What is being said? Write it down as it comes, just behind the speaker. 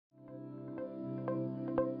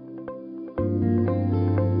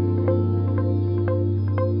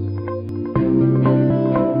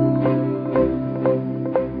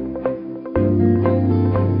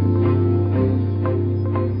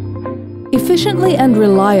Efficiently and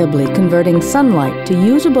reliably converting sunlight to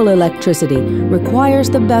usable electricity requires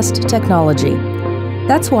the best technology.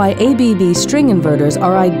 That's why ABB string inverters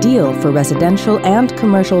are ideal for residential and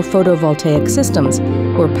commercial photovoltaic systems,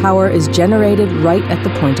 where power is generated right at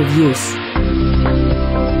the point of use.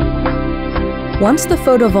 Once the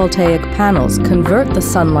photovoltaic panels convert the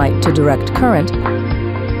sunlight to direct current,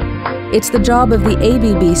 it's the job of the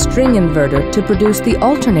ABB string inverter to produce the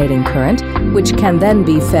alternating current, which can then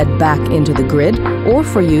be fed back into the grid or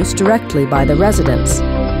for use directly by the residents.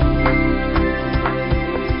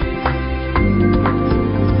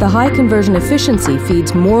 The high conversion efficiency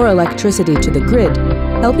feeds more electricity to the grid,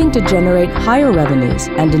 helping to generate higher revenues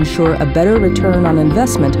and ensure a better return on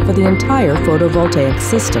investment for the entire photovoltaic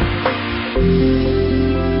system.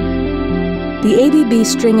 The ABB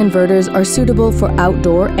string inverters are suitable for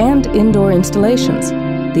outdoor and indoor installations.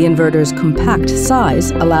 The inverter's compact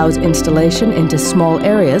size allows installation into small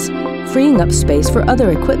areas, freeing up space for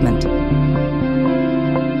other equipment.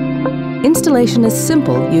 Installation is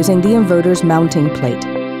simple using the inverter's mounting plate.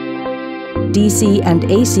 DC and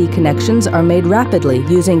AC connections are made rapidly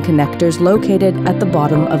using connectors located at the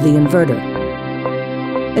bottom of the inverter.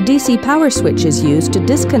 A DC power switch is used to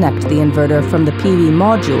disconnect the inverter from the PV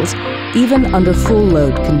modules, even under full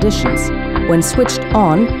load conditions. When switched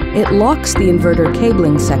on, it locks the inverter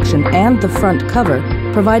cabling section and the front cover,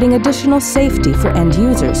 providing additional safety for end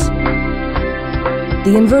users.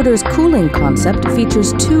 The inverter's cooling concept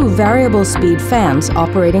features 2 variable speed fans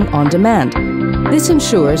operating on demand. This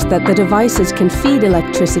ensures that the devices can feed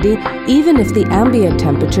electricity even if the ambient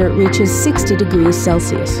temperature reaches 60 degrees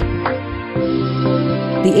Celsius.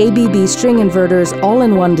 The ABB string inverter's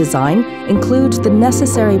all-in-one design includes the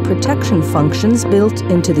necessary protection functions built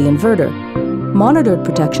into the inverter. Monitored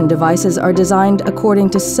protection devices are designed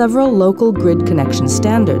according to several local grid connection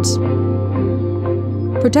standards.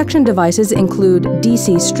 Protection devices include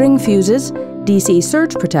DC string fuses, DC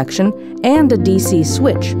surge protection, and a DC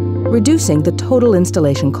switch, reducing the total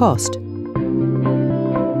installation cost.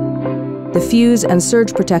 The fuse and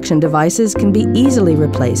surge protection devices can be easily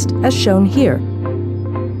replaced, as shown here.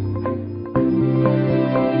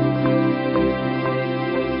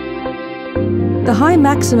 The high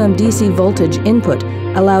maximum DC voltage input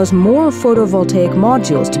allows more photovoltaic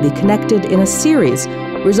modules to be connected in a series,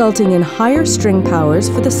 resulting in higher string powers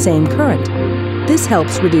for the same current. This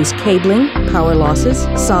helps reduce cabling, power losses,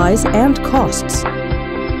 size, and costs.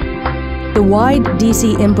 The wide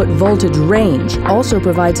DC input voltage range also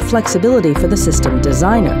provides flexibility for the system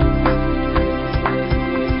designer.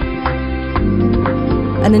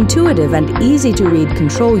 An intuitive and easy-to-read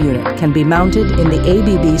control unit can be mounted in the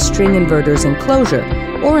ABB string inverter's enclosure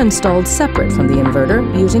or installed separate from the inverter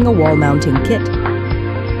using a wall mounting kit.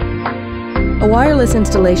 A wireless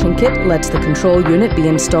installation kit lets the control unit be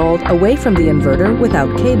installed away from the inverter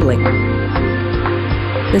without cabling.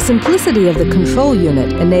 The simplicity of the control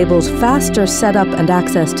unit enables faster setup and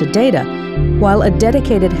access to data, while a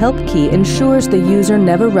dedicated help key ensures the user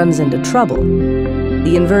never runs into trouble.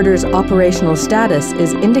 The inverter's operational status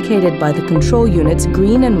is indicated by the control unit's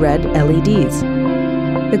green and red LEDs.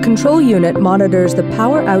 The control unit monitors the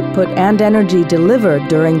power output and energy delivered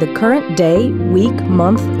during the current day, week,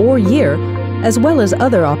 month, or year, as well as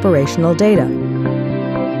other operational data.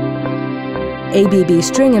 ABB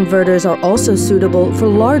string inverters are also suitable for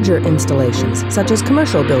larger installations, such as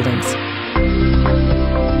commercial buildings.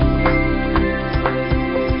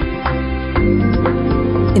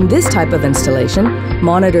 In this type of installation,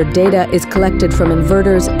 monitored data is collected from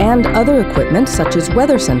inverters and other equipment such as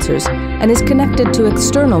weather sensors and is connected to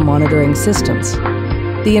external monitoring systems.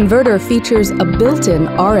 The inverter features a built-in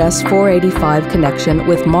RS-485 connection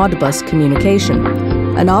with Modbus communication.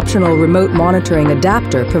 An optional remote monitoring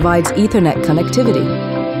adapter provides Ethernet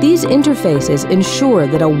connectivity. These interfaces ensure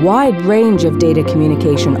that a wide range of data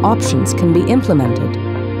communication options can be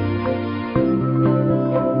implemented.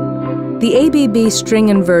 The ABB String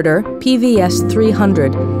Inverter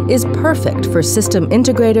PVS300 is perfect for system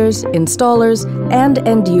integrators, installers, and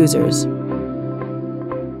end users.